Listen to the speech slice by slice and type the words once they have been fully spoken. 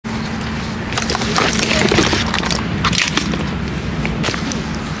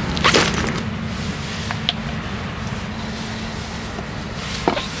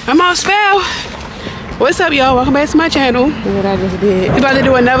I'm on spell. What's up, y'all? Welcome back to my channel. Look what I just did. We about to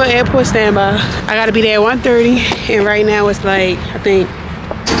do another airport standby. I gotta be there at 1:30, and right now it's like, I think,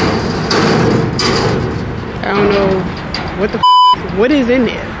 I don't know what the what is in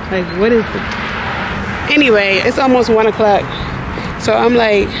there. Like, what is the... Anyway, it's almost 1 o'clock. So I'm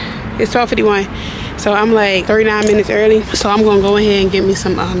like, it's 12:51. So I'm like 39 minutes early. So I'm gonna go ahead and get me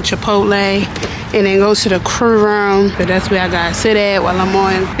some Chipotle and then go to the crew room. So that's where I gotta sit at while I'm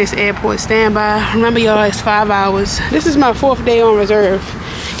on this airport standby. Remember, y'all, it's 5 hours. This is my 4th day on reserve.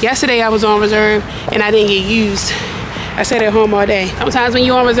 Yesterday I was on reserve and I didn't get used. I sat at home all day. Sometimes when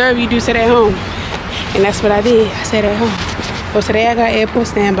you're on reserve, you do sit at home. And that's what I did. I sat at home. So today I got airport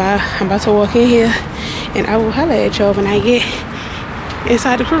standby. I'm about to walk in here and I will holler at y'all when I get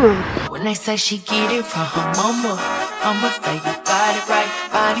inside the crew room. When they say she get it from her mama, I'ma say you got it right,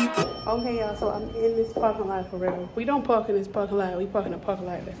 body. Okay, y'all, so I'm in this parking lot for real. We don't park in this parking lot. We park in a parking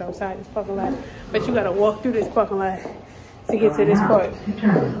lot that's outside this parking lot. But you gotta walk through this parking lot to get to this part.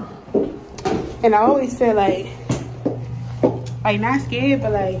 And I always feel like not scared,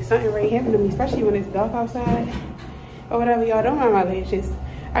 but like something really happened to me, especially when it's dark outside or whatever. Y'all, don't mind my lashes.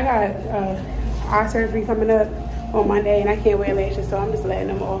 I got eye surgery coming up on Monday and I can't wear lashes, so I'm just letting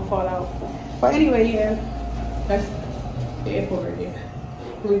them all fall out. But anyway, yeah, that's the airport right there.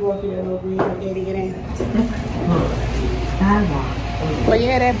 We walk through that little green right there to get in. But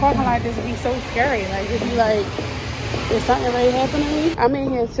yeah, that parking lot just be so scary. Like, it'd be like, is something really happening to me? I'm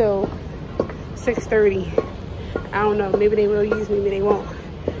in here till 6:30. I don't know, maybe they will use me, maybe they won't.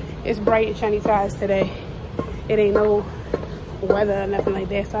 It's bright and shiny skies today. It ain't no weather or nothing like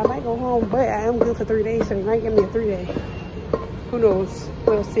that, so I might go home, but I am good for 3 days, so they might give me a 3-day. Who knows?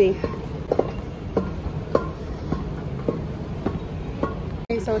 We'll see.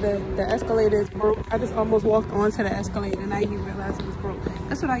 Okay, so the escalator is broke. I just almost walked onto the escalator and I didn't even realize it was broke.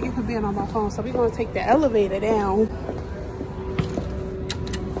 That's what I get for being on my phone. So we're gonna take the elevator down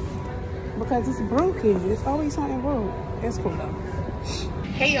because it's broken. It's always something broke. It's cool though.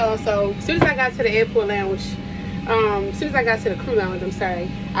 Hey y'all, so as soon as I got to the airport lounge, as soon as I got to the crew lounge, I'm sorry,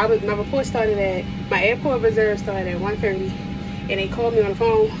 my report started at, my airport reserve started at 1:30, and they called me on the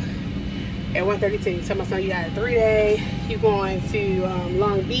phone at 1:32. So my son, you got a 3-day, you going to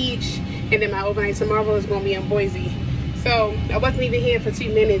Long Beach, and then my overnight tomorrow is going to be in Boise. So I wasn't even here for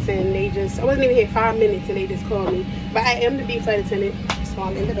 2 minutes, and I wasn't even here 5 minutes, and they just called me. But I am the B flight attendant, so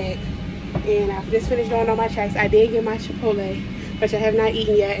I'm in the back, and I've just finished doing all my checks. I did get my Chipotle, which I have not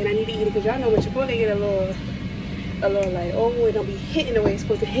eaten yet, and I need to eat it because y'all know when Chipotle get a little like, oh, it don't be hitting the way it's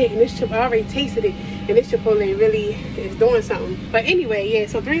supposed to hit. And this Chipotle, I already tasted it, and this Chipotle really is doing something. But anyway, yeah,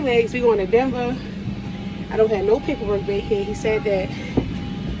 so 3 legs, we going to Denver. I don't have no paperwork back here. He said that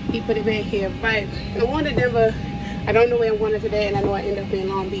he put it back here, but I'm going to Denver. I don't know where I'm going today, and I know I end up in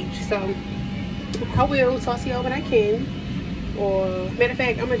Long Beach. So I will talk to y'all when I can. Or matter of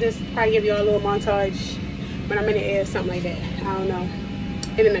fact, I'm gonna just probably give y'all a little montage when I'm in the air, something like that. I don't know.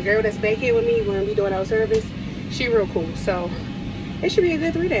 And then the girl that's back here with me when we doing our service, she real cool. So it should be a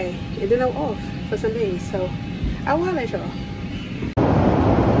good 3-day, and then I'm off for some days. So I will let y'all.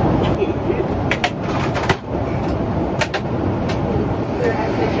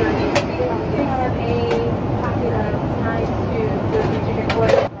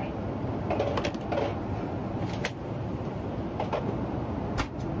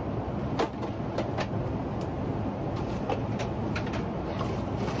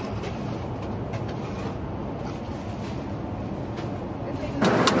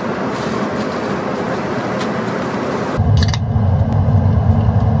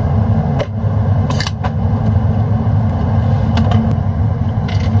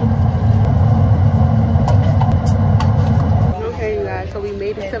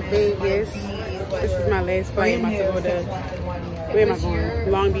 Vegas. This is my last flight. I'm about to go to, where am I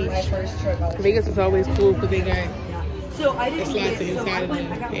going? Long Beach. Vegas is always cool because they got the slots inside of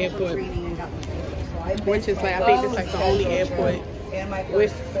the airport, which is like, I think it's like the only airport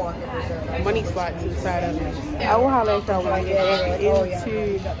with money slots inside of it. I will holler at y'all when I get back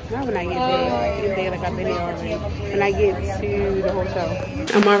into, not when I get there like I've been there already, when I get to the hotel.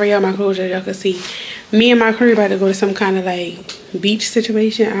 I'm already at my clothes, y'all can see. Me and my crew about to go to some kind of like beach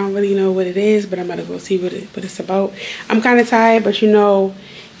situation. I don't really know what it is, but I'm about to go see what it's about. I'm kind of tired, but you know,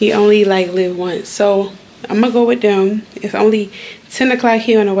 you only like live once. So I'm gonna go with them. It's only 10 o'clock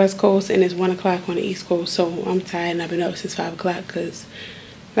here on the West Coast and it's 1 o'clock on the East Coast. So I'm tired and I've been up since 5 o'clock because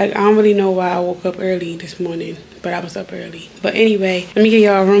like I don't really know why I woke up early this morning, but I was up early. But anyway, let me give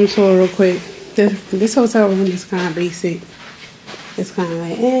y'all a room tour real quick. This hotel room is kind of basic. It's kind of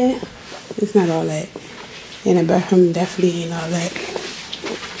like, it's not all that. And the bathroom definitely ain't all that.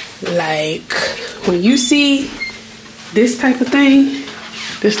 Like, when you see this type of thing,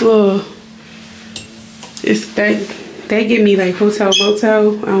 this little, it's they give me like hotel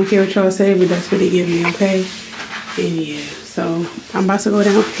motel. I don't care what y'all say, but that's what they give me, okay? And yeah, so I'm about to go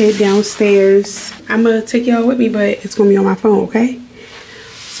head downstairs. I'm gonna take y'all with me, but it's gonna be on my phone, okay?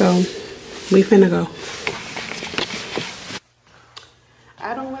 So we finna go.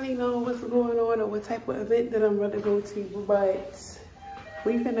 I don't really know what's going on or what type of event that I'm about to go to, but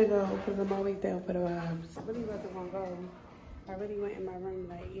we finna go because I'm always down for the vibes. I really wasn't gonna go. I really went in my room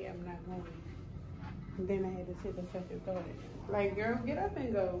like, yeah, I'm not going. And then I had to take a second thought. Like, girl, get up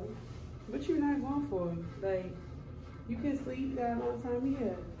and go. What you not going for? Like, you can sleep that long time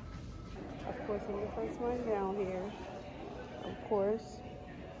here. Of course, I'm the first one down here. Of course.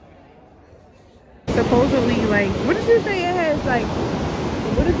 Supposedly, like, what did you say it has, like,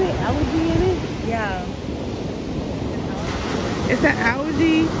 what is it, algae in it? Yeah. It's an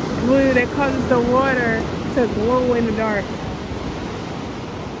algae glue that causes the water to glow in the dark.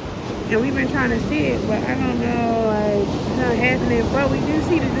 And we've been trying to see it, but I don't know, like, it's not happening. But we do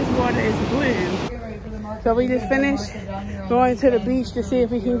see that this water is blue. So we just finished going to the beach to see if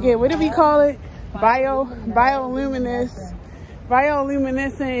we can get, what do we call it? Bioluminescent,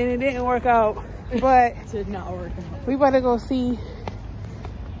 and it didn't work out. But It did not work out. we better go see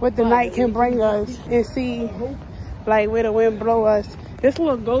what the night can bring us and see, like, where the wind blow us. This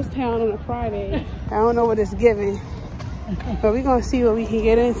little ghost town on a Friday. I don't know what it's giving. But we're going to see what we can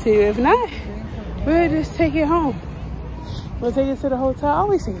get into. If not, we'll just take it home. We'll take it to the hotel. I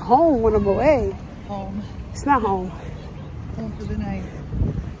always say home when I'm away. Home. It's not home. Home for the night.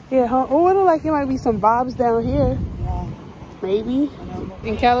 Yeah, home. Oh, it look like it might be some bobs down here. Yeah. Maybe.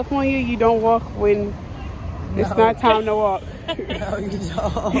 In California, you don't walk when it's not time to walk. No, you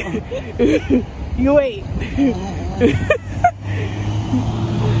don't. You wait.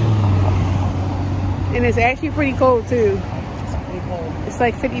 And it's actually pretty cold too. It's pretty cold. It's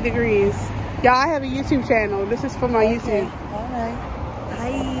like 50 degrees. Y'all, I have a YouTube channel. This is for my YouTube. All right.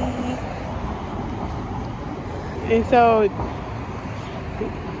 Hi. And so,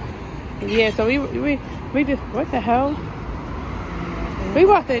 yeah, so we just, what the hell? We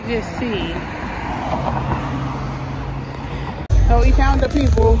about to just see. So we found the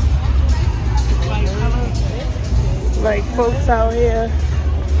people. Like folks out here.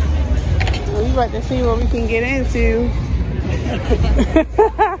 We about to see what we can get into.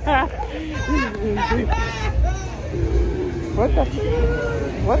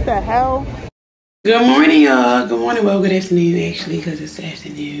 What the hell? Good morning, y'all. Good morning. Well, good afternoon, actually, because it's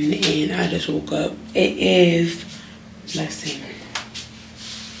afternoon and I just woke up. It is, let's see.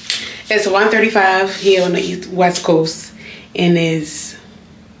 It's 1:35 here on the West Coast and it's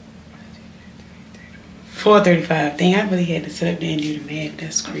 4:35. Dang, I really had to sit up there and do the math.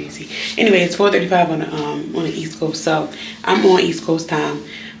 That's crazy. Anyway, it's 4:35 on the East Coast, so I'm on East Coast time.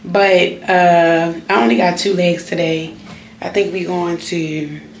 But I only got 2 legs today. I think we're going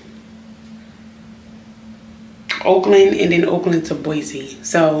to Oakland and then Oakland to Boise.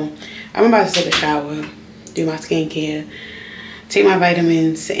 So I'm about to take a shower, do my skincare, take my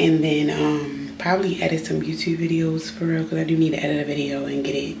vitamins, and then probably edit some YouTube videos for real, because I do need to edit a video and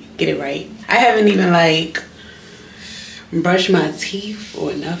get it right. I haven't even like brushed my teeth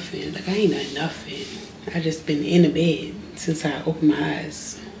or nothing. Like I ain't done nothing. I just been in the bed since I opened my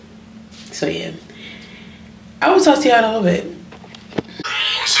eyes. So yeah, I will talk to y'all in a little bit.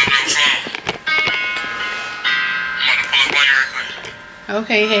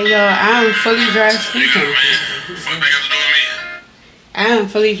 Okay, hey y'all, I'm fully dressed. I am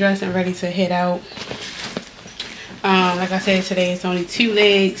fully dressed and ready to head out. Like I said, today it's only 2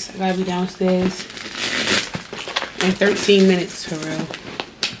 legs. I gotta be downstairs in 13 minutes for real.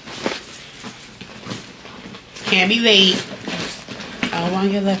 Can't be late. All on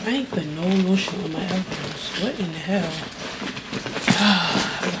your left. I ain't put no lotion on my elbows. What in the hell?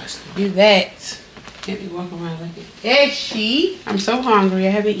 I got to do that. Can't be walking around like a she. I'm so hungry.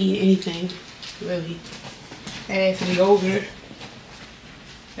 I haven't eaten anything, really. I had some yogurt.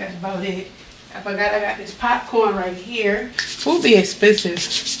 That's about it. I forgot I got this popcorn right here. Food be expensive.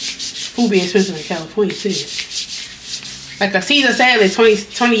 Food be expensive in California too. Like a Caesar salad,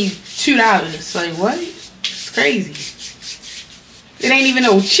 $22. Like what? It's crazy. It ain't even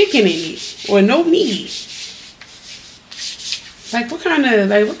no chicken in it or no meat. Like what kind of,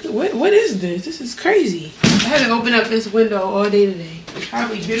 like what is this? This is crazy. I had to open up this window all day today. It's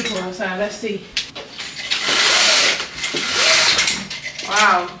probably beautiful outside. Let's see.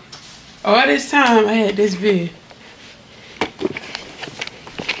 Wow. All this time I had this view.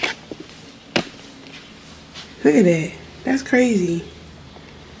 Look at that. That's crazy.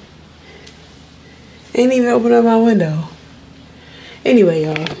 Ain't even open up my window. Anyway,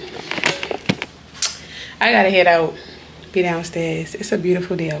 y'all, I gotta head out, be downstairs. It's a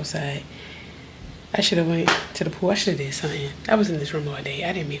beautiful day outside. I should have went to the pool. I should have did something. I was in this room all day.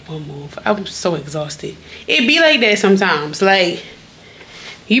 I didn't make one move. I was so exhausted. It be like that sometimes. Like,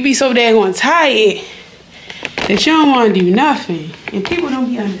 you be so daggone tired that you don't want to do nothing. And people don't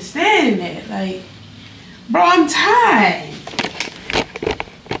be understanding that. Like, bro, I'm tired.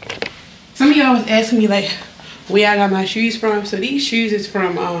 Some of y'all was asking me, like, where I got my shoes from. So these shoes is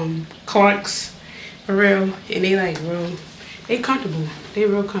from Clark's, for real. And they like real, they comfortable. They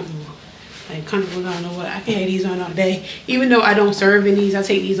real comfortable. Like comfortable, I don't know what. I can have these on all day. Even though I don't serve in these, I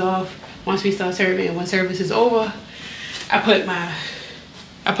take these off once we start serving. And when service is over, I put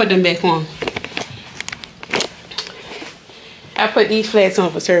them back on. I put these flats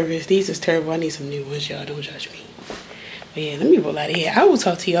on for service. These is terrible. I need some new ones, y'all. Don't judge me. But yeah, let me roll out of here. I will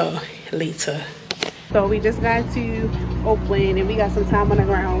talk to y'all later. So we just got to Oakland and we got some time on the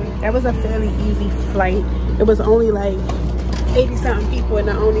ground. That was a fairly easy flight. It was only like 80 something people and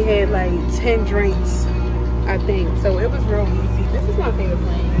I only had like 10 drinks, I think. So it was real easy. This is my favorite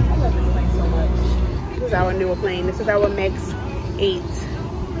plane. I love this plane so much. This is our newer plane. This is our Max 8.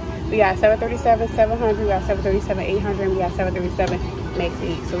 We got 737-700, we got 737-800, and we got 737 Max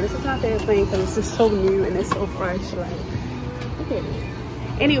 8. So this is my favorite plane because it's just so new and it's so fresh. Like, look at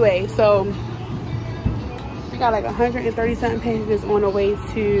it. Anyway, so we got like 130 something passengers on the way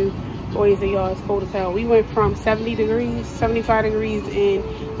to Boise, y'all. It's cold as hell. We went from 70 degrees, 75 degrees in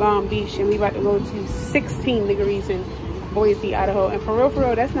Long Beach, and we about to go to 16 degrees in Boise, Idaho. And for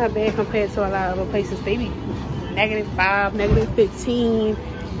real, that's not bad compared to a lot of other places. They be -5, -15.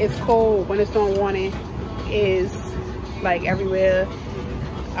 It's cold when it's on warning. Is like everywhere.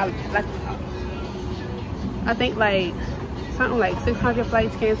 I think like something like 600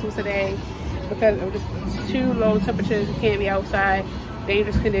 flights canceled today because of just too low temperatures. You can't be outside,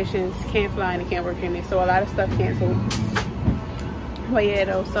 dangerous conditions, can't fly and can't work in there. So a lot of stuff canceled. But yeah,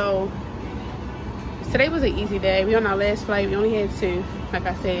 though, so today was an easy day. We on our last flight. We only had 2, like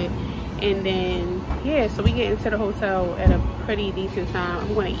I said. And then yeah, so we get into the hotel at a pretty decent time.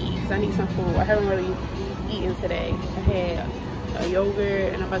 I'm gonna eat because I need some food. I haven't really eaten today. I had a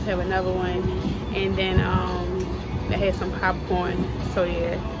yogurt and I'm about to have another one, and then I had some popcorn. So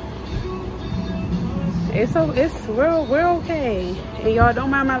yeah, we're okay. And y'all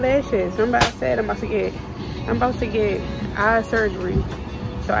don't mind my lashes. Remember I said I'm about to get eye surgery,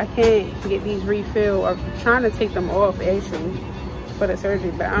 so I can't get these refilled. I'm trying to take them off actually for the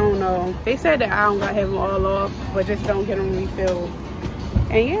surgery, but I don't know. They said that I don't gotta have them all off, but just don't get them refilled.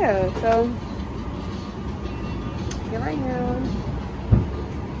 And yeah, so here I am.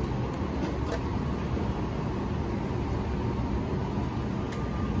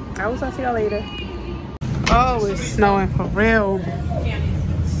 I will talk to y'all later. Oh, it's snowing for real.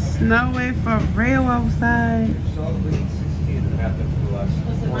 Snowing for real outside.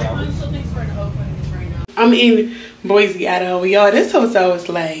 I'm in Boise, Idaho. Y'all, this hotel is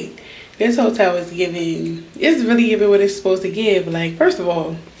like, it's really giving what it's supposed to give. Like, first of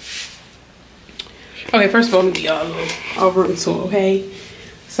all, let me give y'all a little room tour, okay?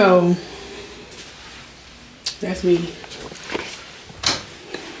 So, that's me.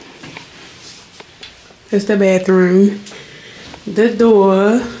 It's the bathroom, the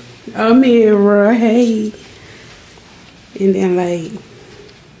door, a mirror, hey, and then like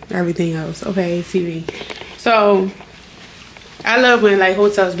everything else, okay, TV. So I love when like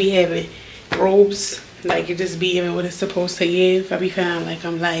hotels be having robes, like it just be giving what it's supposed to give. I be feeling like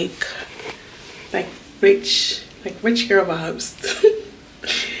I'm like rich girl vibes.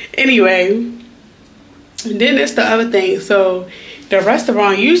 Anyway, and then there's the other thing. So the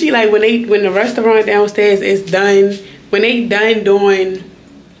restaurant, usually like when the restaurant downstairs is done, when they done doing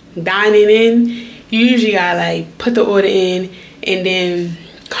dining in, you usually gotta like put the order in and then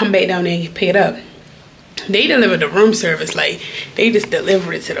come back down there and pick it up. They deliver the room service, like they just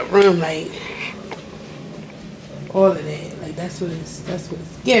deliver it to the room, like all of that. Like that's what it's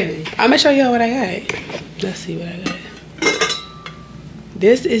giving. I'm gonna show y'all what I got. Let's see what I got.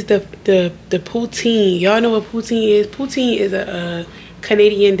 This is the poutine. Y'all know what poutine is? Poutine is a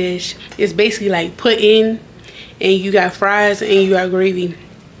Canadian dish. It's basically like put in, and you got fries and you got gravy.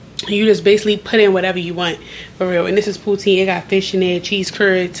 You just basically put in whatever you want, for real. And this is poutine. It got fish in there, cheese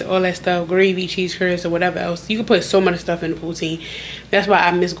curds, all that stuff, gravy, cheese curds, or whatever else. You can put so much stuff in the poutine. That's why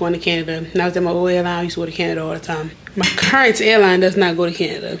I miss going to Canada. When I was at my old airline, I used to go to Canada all the time. My current airline does not go to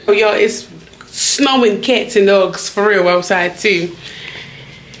Canada. So y'all, it's snowing cats and dogs for real outside too.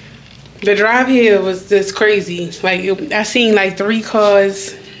 The drive here was just crazy. Like I seen like 3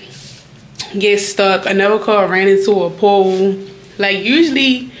 cars get stuck. Another car ran into a pole. Like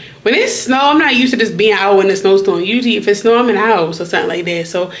usually when it's snow, I'm not used to just being out in the snowstorm. Usually if it's snow, I'm in the house or something like that.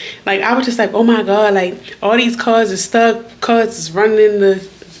 So like I was just like, oh my god, like all these cars are stuck, cars is running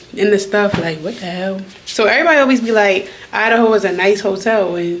in the stuff, like what the hell. So everybody always be like, Idaho is a nice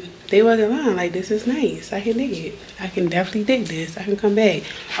hotel, and they wasn't lying. Like, this is nice. I can dig it. I can definitely dig this. I can come back.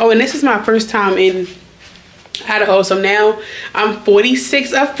 Oh, and this is my first time in Idaho. So now I'm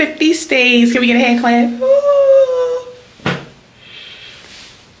 46 of 50 states. Can we get a hand clap? Ooh.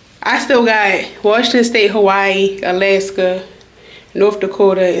 I still got Washington State, Hawaii, Alaska, North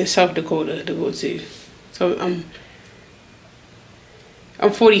Dakota, and South Dakota to go to. So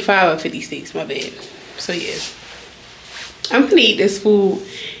I'm 45 of 50 states, my bad. So yeah, I'm gonna eat this food,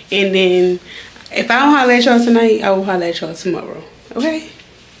 and then if I don't holler at y'all tonight, I will holler at y'all tomorrow. Okay?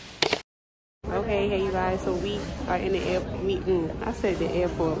 Okay, hey you guys, so we are in the airport. I said the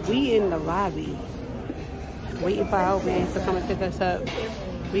airport. We in the lobby, waiting for our man to come and pick us up.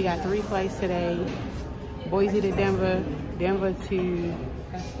 We got 3 flights today: Boise to Denver, Denver to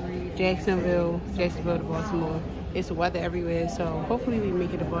Jacksonville, Jacksonville to Baltimore. It's weather everywhere, so hopefully we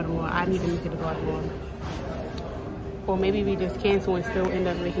make it to Baltimore. I need to make it to Baltimore. Or maybe we just cancel and still end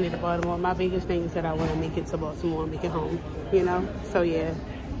up making it to Baltimore. My biggest thing is that I want to make it to Baltimore and make it home, you know? So yeah,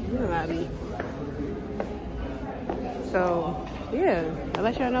 you know what I mean. So yeah, I'll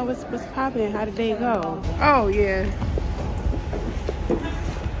let y'all know what's popping, how the day go. Oh yeah.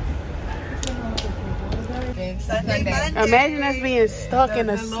 Imagine us being stuck in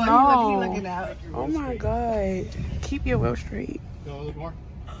the snow. Oh my god. Keep your wheel straight. Go a little more.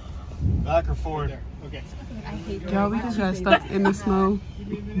 Back or forward? Okay. Yo, we just got stuck in the snow.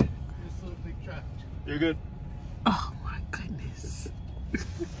 You're good. Oh my goodness.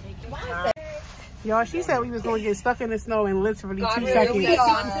 Y'all, she said we was going to get stuck in the snow in literally 2 seconds.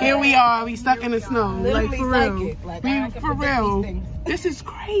 Here we are. We stuck in the snow. Like, for real. For real. This is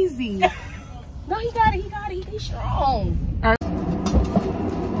crazy. No, he got it. He got it. He's strong.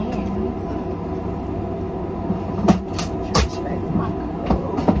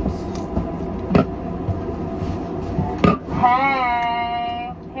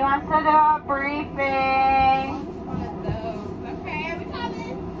 Hey, he wants to do a briefing. Okay, we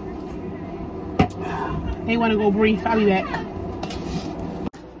coming. They want to go brief. I'll be back.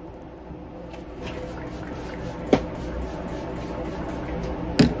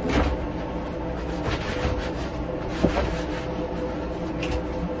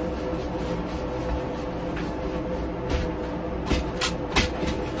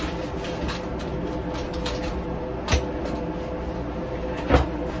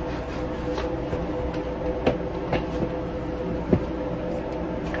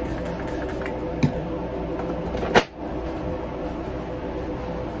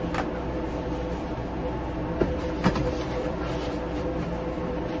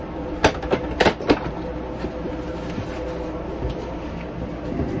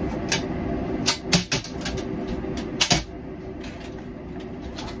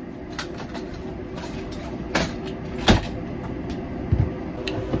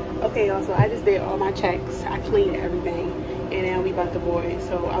 Okay, y'all, so I just did all my checks. I cleaned everything, and now we about to board.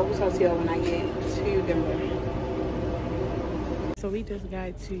 So I will talk to y'all when I get to Denver. So we just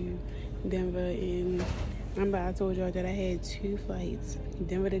got to Denver, and remember I told y'all that I had 2 flights,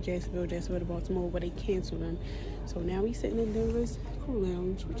 Denver to Jacksonville, Jacksonville to Baltimore, but they canceled them. So now we sitting in Denver's crew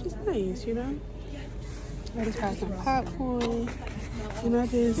lounge, which is nice, you know. I just got some popcorn, and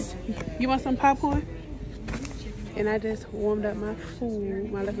you want some popcorn? And I just warmed up my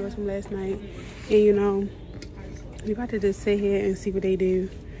food, my leftovers from last night. And you know, we about to just sit here and see what they do.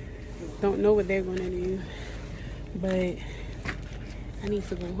 Don't know what they're gonna do, but I need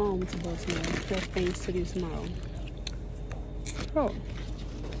to go home to Baltimore. There's things to do tomorrow. So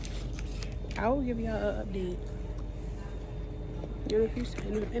I will give y'all an update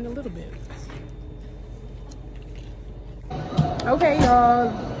in a little bit. Okay,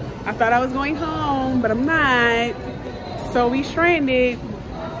 y'all. I thought I was going home, but I'm not. So we stranded.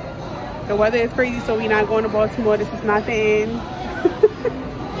 The weather is crazy, so we're not going to Baltimore. This is not the end.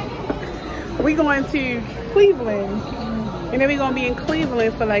 We're going to Cleveland. And then we're going to be in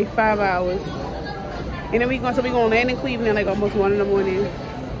Cleveland for like 5 hours. And then we're going to land in Cleveland like almost 1 in the morning.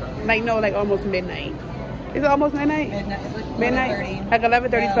 Like, no, like almost midnight. Is it almost midnight? Midnight? Like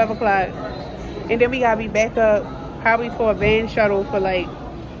 11:30, 12 o'clock. And then we got to be back up probably for a van shuttle for like,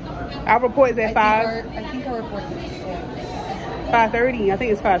 our report is at 5. I think our report's at 6. 5:30. I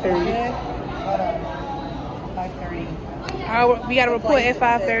think it's 5:30. Yeah. 5:30. We got a report at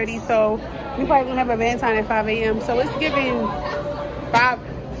 5:30, so we probably gonna have a van time at 5 a.m. So it's giving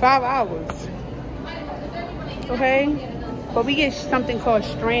 5 hours. Okay? But we get something called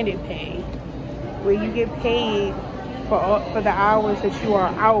stranded pay, where you get paid for the hours that you are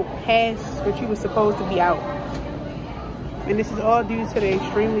out past what you were supposed to be out. And this is all due to the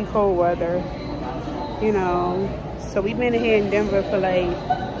extremely cold weather, you know. So we've been here in Denver for like,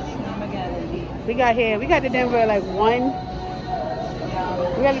 we got to Denver at like 1.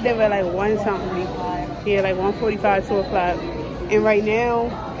 We got to Denver at like 1 something. Yeah, like 1:45, 2 o'clock. And right now,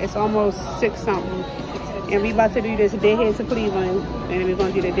 it's almost 6 something. And we about to do this deadhead to Cleveland. And we're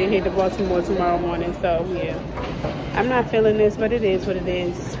going to do the deadhead to Baltimore tomorrow morning. So, yeah. I'm not feeling this, but it is what it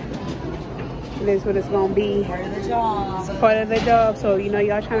is. It is what it's going to be. Part of the job. It's part of the job. So, you know,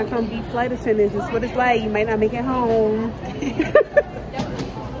 y'all trying to come be flight attendants. This is what it's like. You might not make it home.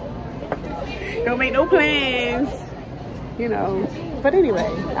 Don't make no plans. You know. But anyway,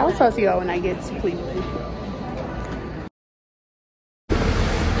 I'll talk to y'all when I get to Cleveland.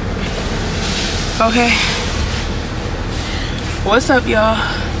 Okay. What's up, y'all?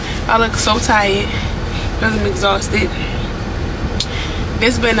 I look so tired because I'm exhausted.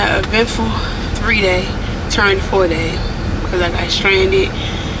 It's been an eventful 3-day, turned 4-day, because I got stranded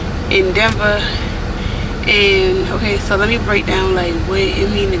in Denver. And okay, so let me break down like what it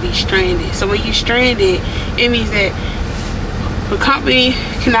means to be stranded. So when you're stranded, it means that the company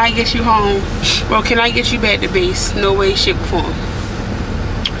cannot get you home, well, cannot get you back to base, no way, shape, or form.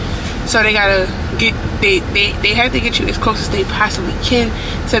 So they gotta get, they have to get you as close as they possibly can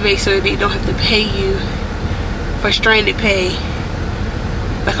to base, so that they don't have to pay you for stranded pay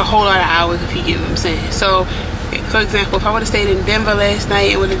like a whole lot of hours, if you get what I'm saying. So for example, if I would have stayed in Denver last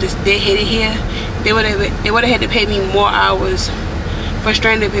night and would have just deadheaded here, they would have had to pay me more hours for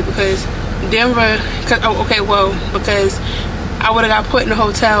stranded pay, because Denver, because I would have got put in a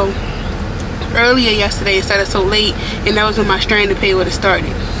hotel earlier yesterday instead of so late, and that was when my stranded pay would have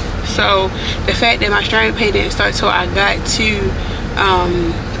started. So the fact that my stranded pay didn't start till I got to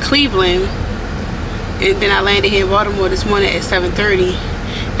Cleveland, and then I landed here in Baltimore this morning at 7:30,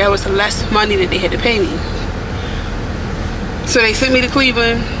 that was less money that they had to pay me. So they sent me to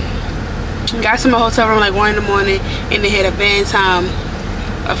Cleveland, got to my hotel room like 1 in the morning, and they had a band time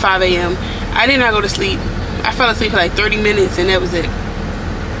of 5 a.m. I did not go to sleep. I fell asleep for like 30 minutes and that was it.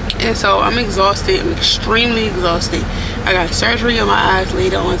 And so I'm exhausted. I'm extremely exhausted. I got surgery on my eyes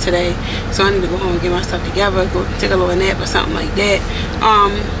later on today, so I need to go home and get my stuff together, go take a little nap or something like that.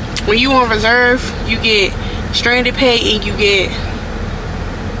 When you on reserve, you get stranded pay and you get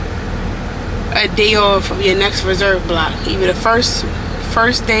a day off of your next reserve block, either the first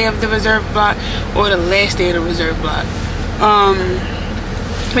day of the reserve block or the last day of the reserve block.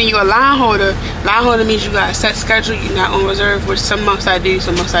 When you're a line holder means you got a set schedule. You're not on reserve, which some months I do,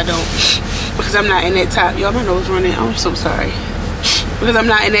 some months I don't, because I'm not in that top. Y'all, my nose running. I'm so sorry. Because I'm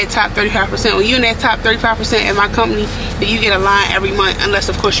not in that top 35%. When you're in that top 35% in my company, then you get a line every month, unless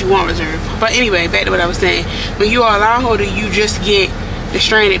of course you want reserve. But anyway, back to what I was saying. When you are a line holder, you just get the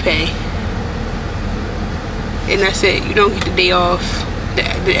stranded pay, and that's it. You don't get the day off,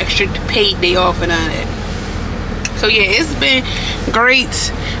 the extra paid day off, and none of that. So yeah, it's been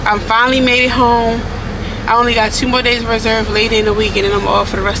great. I finally made it home. I only got 2 more days reserved later in the week, and then I'm off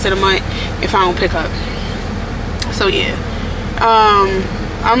for the rest of the month if I don't pick up. So yeah,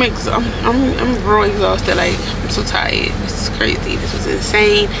 I'm real exhausted. Like, I'm so tired. This is crazy. This was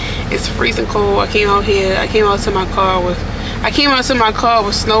insane. It's freezing cold. I came out to my car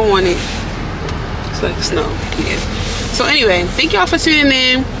with snow on it. It's like snow. Yeah. So anyway, thank y'all for tuning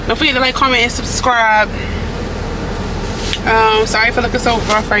in. Don't forget to like, comment, and subscribe. Sorry for looking so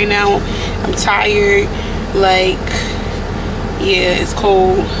rough right now. I'm tired. Like, yeah, it's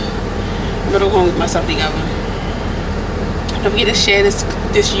cold. I'm gonna go home with myself together. Don't forget to share this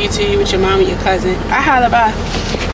YouTube with your mom and your cousin. I holla, bye.